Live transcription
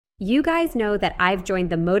You guys know that I've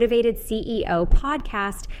joined the Motivated CEO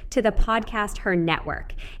podcast to the Podcast Her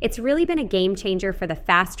Network. It's really been a game changer for the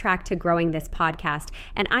fast track to growing this podcast,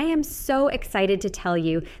 and I am so excited to tell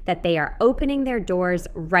you that they are opening their doors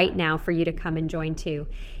right now for you to come and join too.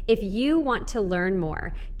 If you want to learn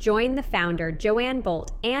more, join the founder, Joanne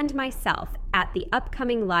Bolt, and myself at the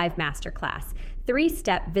upcoming live masterclass,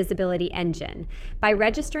 3-Step Visibility Engine, by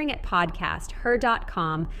registering at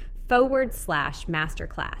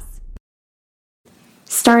podcasther.com/masterclass.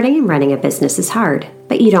 Starting and running a business is hard,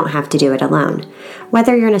 but you don't have to do it alone.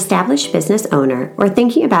 Whether you're an established business owner or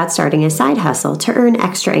thinking about starting a side hustle to earn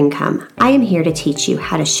extra income, I am here to teach you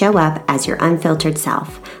how to show up as your unfiltered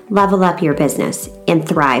self, level up your business, and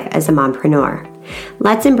thrive as a mompreneur.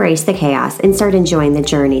 Let's embrace the chaos and start enjoying the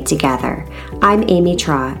journey together. I'm Amy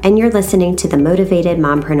Traw, and you're listening to the Motivated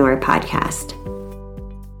Mompreneur podcast.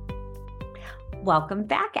 Welcome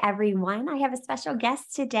back, everyone. I have a special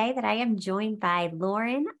guest today that I am joined by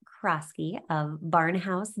Lauren Krosky of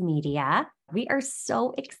Barnhouse Media. We are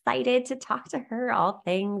so excited to talk to her all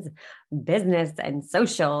things business and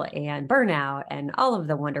social and burnout and all of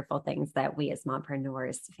the wonderful things that we as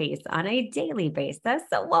mompreneurs face on a daily basis.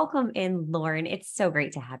 So welcome in, Lauren. It's so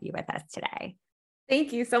great to have you with us today.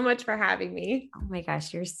 Thank you so much for having me. Oh my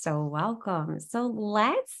gosh, you're so welcome. So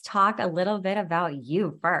let's talk a little bit about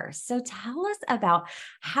you first. So tell us about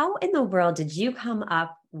how in the world did you come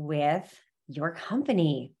up with your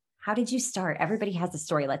company? How did you start? Everybody has a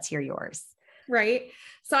story. Let's hear yours. Right.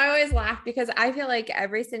 So I always laugh because I feel like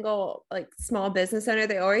every single small business owner,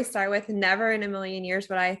 they always start with never in a million years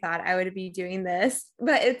would I thought I would be doing this,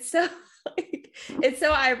 but it's so it's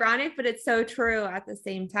so ironic, but it's so true at the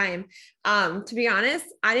same time. To be honest,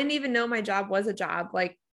 I didn't even know my job was a job.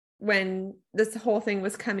 When this whole thing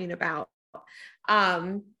was coming about,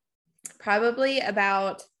 probably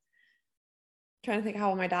about trying to think how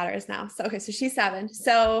old my daughter is now. So she's 7.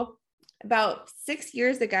 So about 6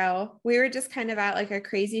 years ago, we were just kind of at a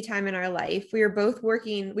crazy time in our life. We were both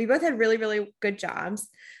working. We both had really, really good jobs.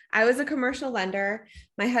 I was a commercial lender.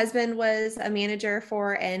 My husband was a manager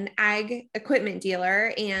for an ag equipment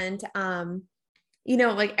dealer. And,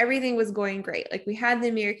 everything was going great. We had the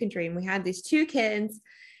American dream. We had these 2 kids,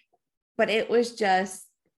 but it was just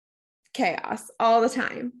chaos all the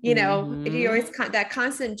time. You always that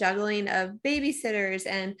constant juggling of babysitters,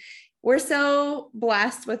 and we're so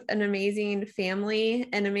blessed with an amazing family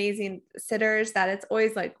and amazing sitters that it's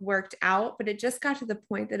always worked out, but it just got to the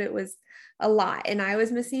point that it was a lot. And I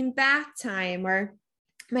was missing bath time, or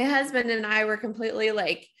my husband and I were completely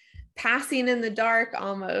passing in the dark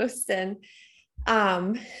almost. And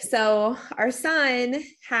so our son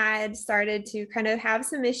had started to kind of have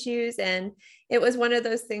some issues, and it was one of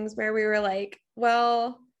those things where we were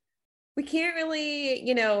well, we can't really,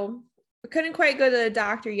 we couldn't quite go to the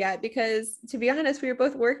doctor yet because, to be honest, we were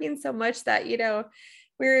both working so much that, we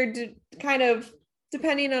were kind of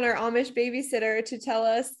depending on our Amish babysitter to tell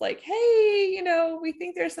us hey, we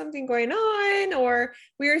think there's something going on, or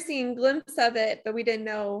we were seeing glimpses of it, but we didn't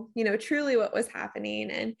know, truly what was happening.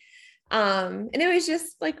 And it was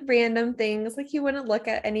just random things. He wouldn't look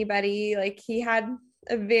at anybody. He had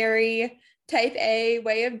a very type A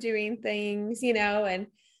way of doing things, and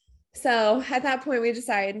so at that point we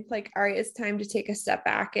decided all right, it's time to take a step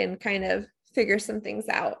back and kind of figure some things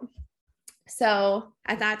out. So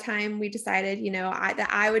at that time we decided, that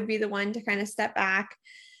I would be the one to kind of step back,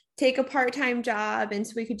 take a part-time job. And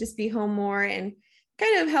so we could just be home more and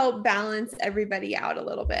kind of help balance everybody out a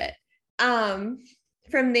little bit.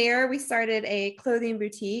 From there, we started a clothing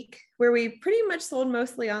boutique where we pretty much sold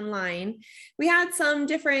mostly online. We had some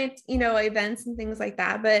different, events and things like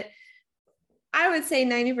that, but I would say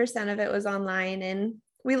 90% of it was online, and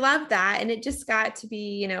we loved that. And it just got to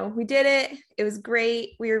be, we did it. It was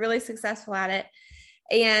great. We were really successful at it.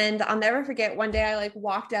 And I'll never forget one day I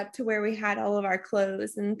walked up to where we had all of our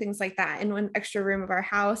clothes and things like that in one extra room of our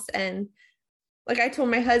house. And I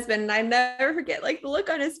told my husband, and I never forget the look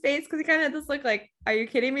on his face, because he kind of had this look are you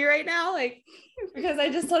kidding me right now? Because I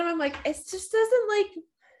just told him, it just doesn't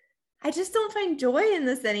I just don't find joy in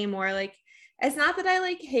this anymore. It's not that I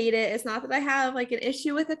hate it. It's not that I have an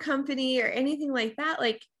issue with a company or anything like that.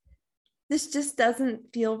 This just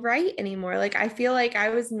doesn't feel right anymore. I feel I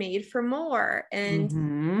was made for more.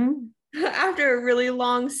 And after a really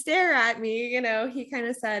long stare at me, he kind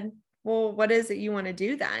of said, well, what is it you want to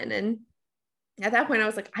do then? And at that point I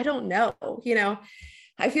was I don't know,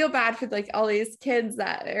 I feel bad for all these kids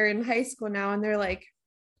that are in high school now, and they're well,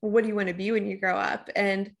 what do you want to be when you grow up?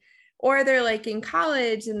 Or they're in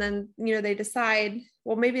college, and then, they decide,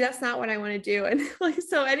 well, maybe that's not what I want to do. And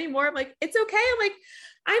so anymore, I'm it's okay.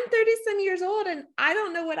 I'm 30 some years old and I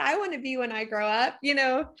don't know what I want to be when I grow up,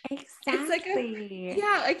 Exactly. it's like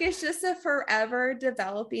like it's just a forever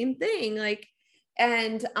developing thing. Like,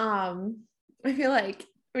 and I feel like,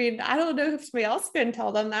 I mean, I don't know if somebody else can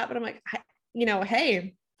tell them that, but I'm like,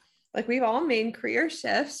 hey, like we've all made career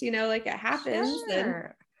shifts, like it happens.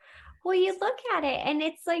 Sure. Well, you look at it and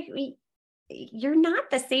it's like, you're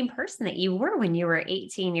not the same person that you were when you were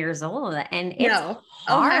 18 years old. And it's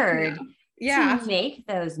hard to make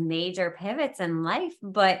those major pivots in life,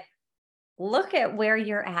 but look at where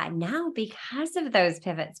you're at now because of those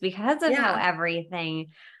pivots, because of how everything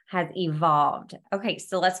has evolved. Okay.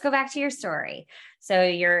 So let's go back to your story. So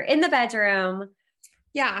you're in the bedroom.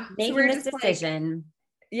 Yeah. Making this decision.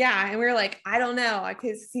 And we were like, I don't know.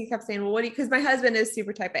 Because he kept saying, well, because my husband is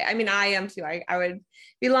super type A. I mean, I am too. I would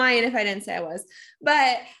be lying if I didn't say I was,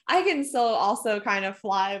 but I can still also kind of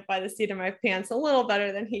fly by the seat of my pants a little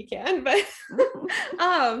better than he can. But,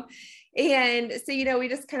 and so, we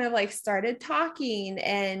just kind of like started talking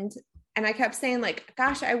and I kept saying like,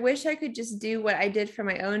 gosh, I wish I could just do what I did for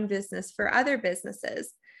my own business for other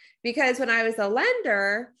businesses. Because when I was a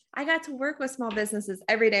lender, I got to work with small businesses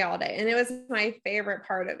every day, all day. And it was my favorite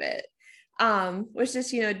part of it, was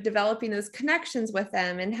just, developing those connections with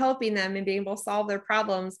them and helping them and being able to solve their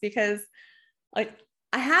problems. Because like,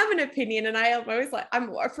 I have an opinion and I am always like,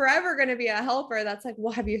 I'm forever going to be a helper. That's like,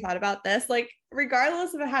 well, have you thought about this? Like,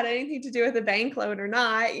 regardless if it had anything to do with a bank loan or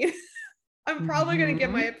not, I'm probably going to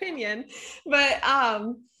give my opinion. But,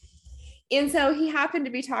 and so he happened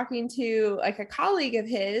to be talking to like a colleague of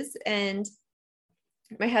his, and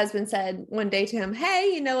my husband said one day to him,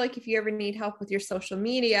 hey, like if you ever need help with your social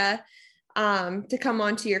media, to come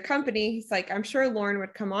onto your company, he's like, I'm sure Lauren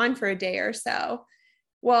would come on for a day or so.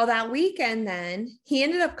 Well, that weekend, then he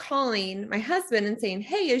ended up calling my husband and saying,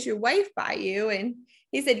 hey, is your wife by you? And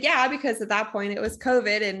he said, yeah, because at that point it was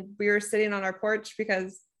COVID and we were sitting on our porch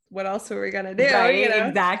because what else were we going to do? Right,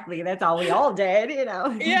 exactly. That's all we all did,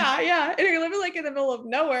 Yeah. And we were living like in the middle of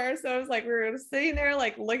nowhere. So it was like, we were sitting there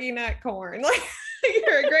like looking at corn, like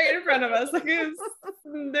you're great in front of us. Like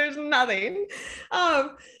there's nothing.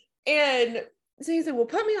 And so he said, well,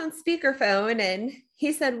 put me on speakerphone. And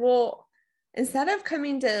he said, well, instead of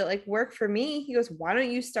coming to like work for me, he goes, why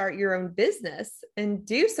don't you start your own business and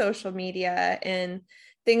do social media and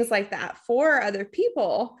things like that for other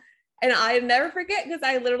people? And I never forget, because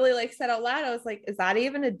I literally like said out loud, I was like, is that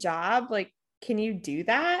even a job? Like, can you do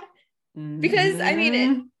that? Because I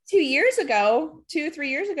mean, 3 years ago,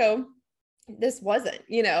 this wasn't,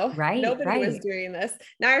 right. Nobody was doing this.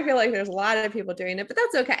 Now I feel like there's a lot of people doing it, but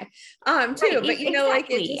that's okay. Too. Right, but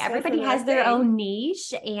like everybody has their own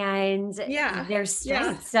niche and their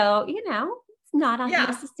strength. So, it's not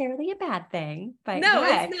necessarily a bad thing, but no,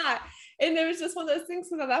 it's not. And there was just one of those things,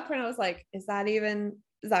 because at that point I was like, is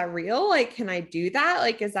that real? Like, can I do that?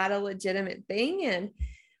 Like, is that a legitimate thing? And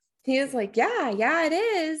he was like, yeah, it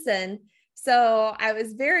is. And so I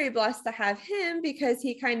was very blessed to have him, because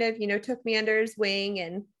he kind of, took me under his wing.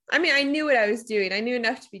 And I mean, I knew what I was doing. I knew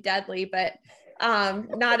enough to be deadly, but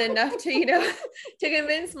not enough to, to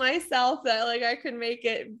convince myself that like I could make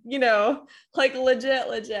it, like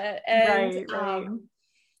legit. And right.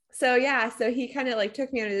 So he kind of like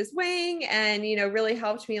took me under his wing and, really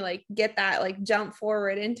helped me like get that like jump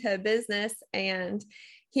forward into business. And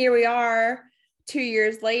here we are 2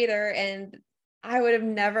 years later, and I would have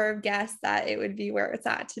never guessed that it would be where it's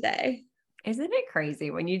at today. Isn't it crazy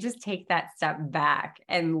when you just take that step back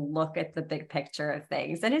and look at the big picture of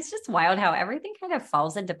things? And it's just wild how everything kind of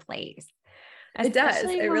falls into place. It does.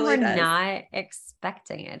 It really does. We're not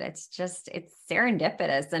expecting it. It's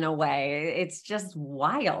serendipitous in a way. It's just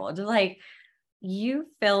wild. Like, you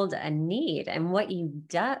filled a need, and what you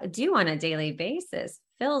do on a daily basis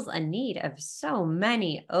fills a need of so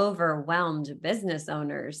many overwhelmed business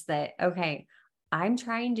owners that, okay, I'm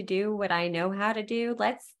trying to do what I know how to do.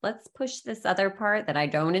 Let's push this other part that I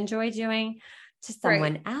don't enjoy doing to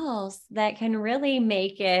someone else that can really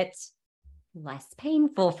make it less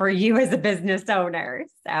painful for you as a business owner.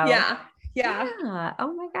 So yeah.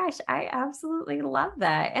 Oh my gosh. I absolutely love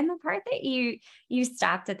that. And the part that you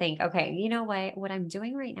stop to think, okay, you know what I'm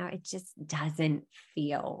doing right now, it just doesn't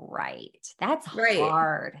feel right. That's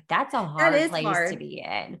hard. That's a hard place to be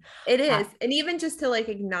in. It is. And even just to like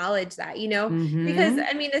acknowledge that, because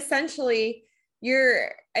I mean, essentially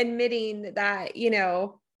you're admitting that,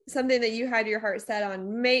 something that you had your heart set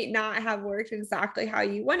on may not have worked exactly how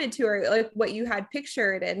you wanted to, or like what you had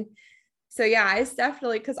pictured. And so, yeah, it's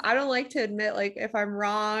definitely, because I don't like to admit like if I'm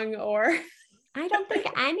wrong, or I don't think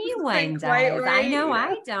anyone does. Right. I know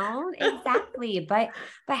I don't. Exactly. But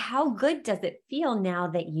how good does it feel now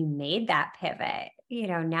that you made that pivot?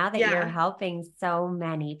 now that you're helping so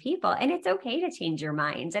many people, and it's okay to change your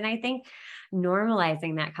mind. And I think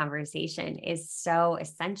normalizing that conversation is so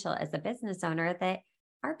essential as a business owner, that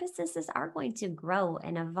our businesses are going to grow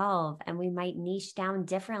and evolve, and we might niche down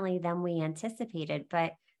differently than we anticipated.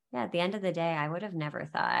 But yeah, at the end of the day, I would have never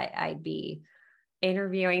thought I'd be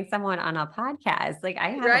interviewing someone on a podcast. Like, I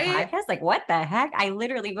have a podcast. Like, what the heck? I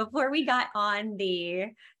literally, before we got on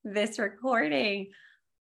this recording,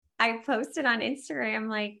 I posted on Instagram,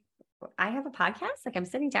 like, I have a podcast. Like, I'm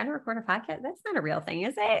sitting down to record a podcast. That's not a real thing,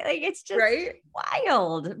 is it? Like, it's just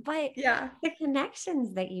wild. But the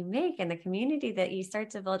connections that you make and the community that you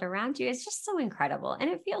start to build around you is just so incredible. And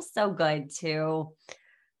it feels so good to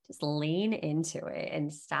just lean into it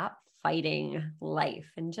and stop fighting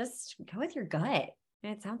life and just go with your gut.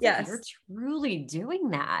 And it sounds like you're truly doing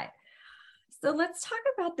that. So let's talk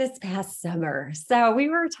about this past summer. So we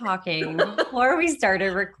were talking before we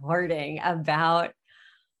started recording about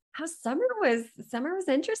how summer was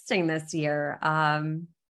interesting this year. I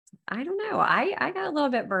don't know. I got a little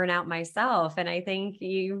bit burnt out myself, and I think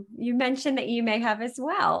you mentioned that you may have as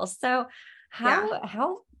well. So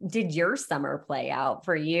how did your summer play out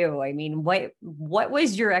for you? I mean, what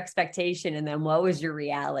was your expectation, and then what was your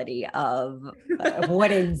reality of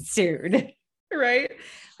what ensued? Right.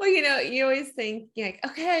 Well, you always think like,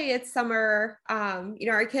 okay, it's summer.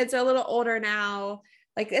 Our kids are a little older now.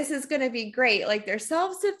 Like, this is going to be great. Like, they're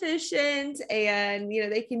self-sufficient and,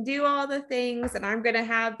 they can do all the things. And I'm going to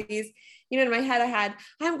have these, in my head,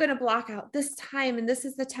 I'm going to block out this time. And this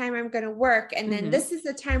is the time I'm going to work. And then this is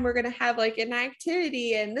the time we're going to have like an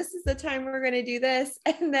activity. And this is the time we're going to do this.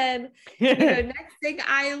 And then, next thing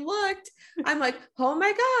I looked, I'm like, oh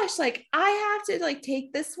my gosh, like, I have to like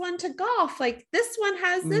take this one to golf. Like, this one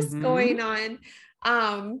has this going on.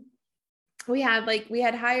 I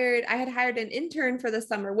had hired an intern for the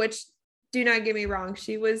summer, which, do not get me wrong,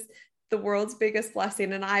 she was the world's biggest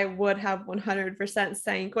blessing, and I would have 100%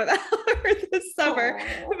 sank without her this summer.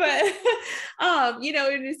 But,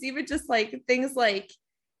 it was even just like things like,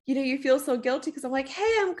 you feel so guilty because I'm like,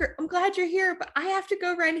 hey, I'm glad you're here, but I have to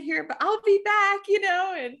go right here, but I'll be back,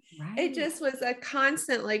 and it just was a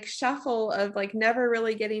constant like shuffle of like never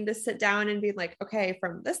really getting to sit down and be like, okay,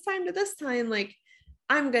 from this time to this time, like,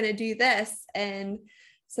 I'm going to do this. And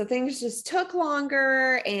so things just took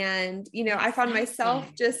longer. And, I found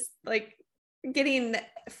myself just like getting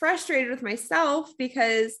frustrated with myself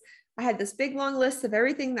because I had this big, long list of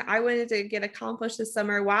everything that I wanted to get accomplished this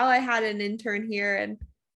summer while I had an intern here, and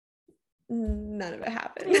none of it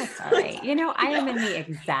happened. That's all right. I am in the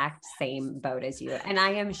exact same boat as you. And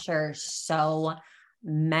I am sure so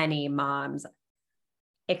many moms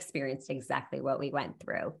experienced exactly what we went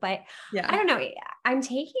through. But I don't know. I'm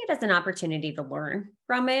taking it as an opportunity to learn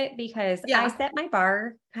from it, because I set my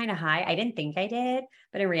bar kind of high. I didn't think I did,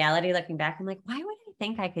 but in reality, looking back, I'm like, why would I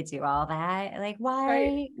think I could do all that? Like, why?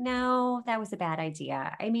 Right. No, that was a bad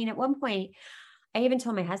idea. I mean, at one point, I even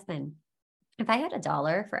told my husband, if I had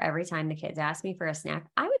 $1 for every time the kids asked me for a snack,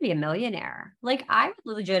 I would be a millionaire. Like, I would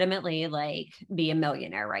legitimately like be a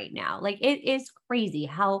millionaire right now. Like, it is crazy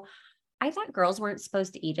how I thought girls weren't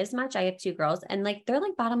supposed to eat as much. I have 2 girls, and like, they're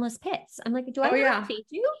like bottomless pits. I'm like, do I want to feed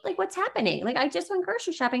you? Like, what's happening? Like, I just went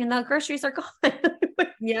grocery shopping and the groceries are gone.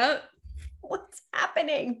 Yep. What's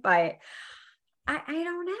happening? But I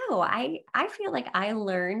don't know. I feel like I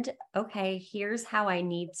learned, okay, here's how I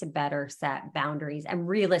need to better set boundaries and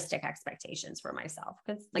realistic expectations for myself.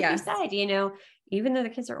 Because like you said, even though the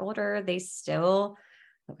kids are older, they still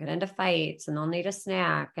get into fights, and they'll need a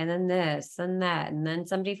snack, and then this and that, and then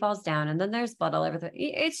somebody falls down, and then there's blood all over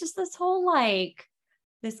it's just this whole like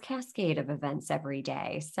this cascade of events every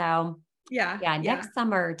day. So next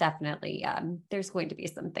summer, definitely, there's going to be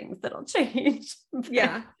some things that'll change.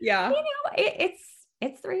 But,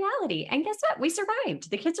 it's the reality. And guess what? We survived.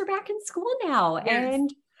 The kids are back in school now, and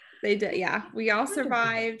they did. Yeah, we all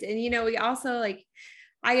survived, and we also like,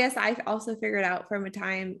 I guess I also figured out from a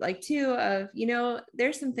time like too of,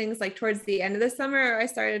 there's some things like towards the end of the summer, I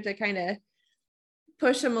started to kind of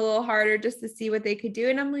push them a little harder just to see what they could do.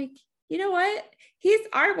 And I'm like, you know what? He's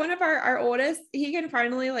one of our oldest. He can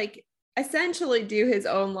finally like essentially do his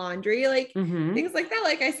own laundry, like things like that.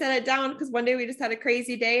 Like, I set it down because one day we just had a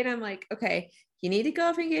crazy day, and I'm like, okay, you need to go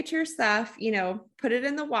up and get your stuff, put it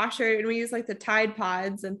in the washer. And we use like the Tide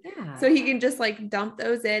Pods. And so he can just like dump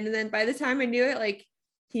those in. And then by the time I knew it, like,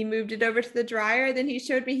 he moved it over to the dryer. Then he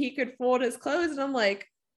showed me he could fold his clothes. And I'm like,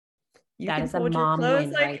 that is a mom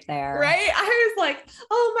win right there. Right. I was like,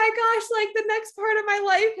 oh my gosh, like the next part of my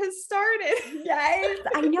life has started. Yes.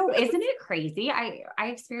 I know. Isn't it crazy? I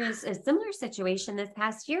experienced a similar situation this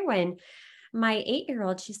past year when my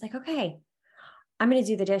 8-year-old, she's like, okay, I'm going to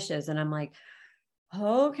do the dishes. And I'm like,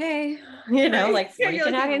 okay, like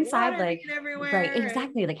freaking out inside, like, right,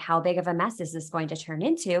 exactly. Like, how big of a mess is this going to turn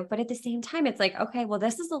into? But at the same time, it's like, okay, well,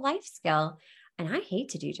 this is a life skill and I hate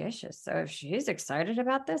to do dishes. So if she's excited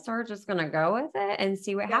about this, we're just going to go with it and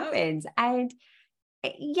see what happens. And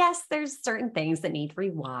yes, there's certain things that need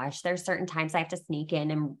rewashed. There's certain times I have to sneak in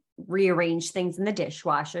and rearrange things in the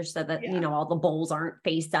dishwasher so that, all the bowls aren't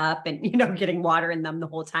face up and, getting water in them the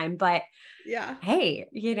whole time. But hey,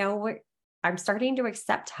 I'm starting to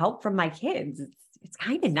accept help from my kids. It's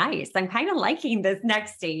kind of nice. I'm kind of liking this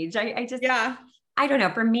next stage. I don't know.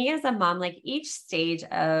 For me as a mom, like each stage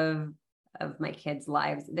of my kids'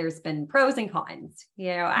 lives, there's been pros and cons.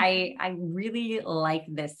 I really like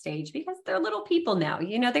this stage because they're little people now.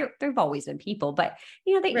 They've always been people, but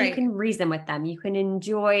you can reason with them. You can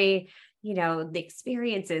enjoy, the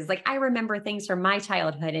experiences. Like I remember things from my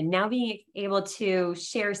childhood and now being able to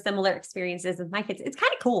share similar experiences with my kids, it's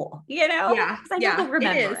kind of cool, because I don't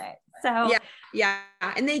remember it. So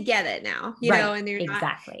and they get it now, and you're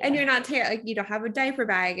not like you don't have a diaper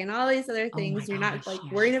bag and all these other things. You're not like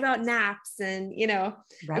worrying about naps and I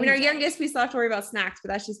mean, our youngest, we still have to worry about snacks, but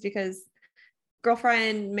that's just because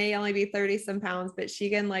girlfriend may only be 30 some pounds, but she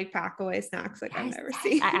can like pack away snacks like I've never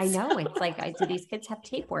seen. I know. It's like, do these kids have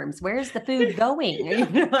tapeworms? Where's the food going?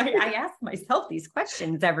 I ask myself these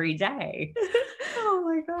questions every day. Oh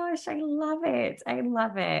my gosh. I love it. I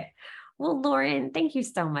love it. Well, Lauren, thank you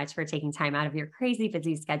so much for taking time out of your crazy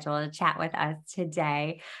busy schedule to chat with us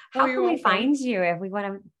today. How can we find you if we want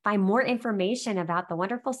to find more information about the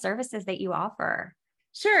wonderful services that you offer?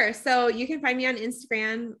 Sure. So you can find me on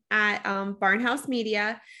Instagram at Barnhouse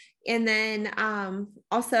Media, and then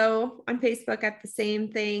also on Facebook at the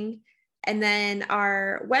same thing. And then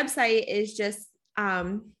our website is just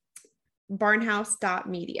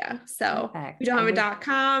barnhouse.media. So we don't have a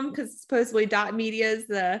 .com because supposedly .media is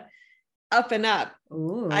the up and up.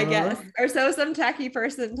 Ooh. I guess, or so some techie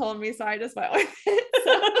person told me, so I just went with it.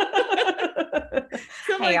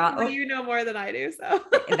 So hey, you know more than I do, so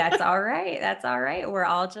that's all right. That's all right. We're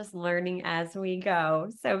all just learning as we go.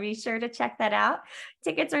 So be sure to check that out.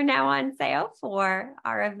 Tickets are now on sale for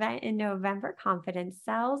our event in November, Confidence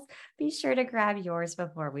Sells. Be sure to grab yours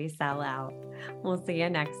before we sell out. We'll see you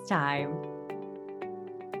next time.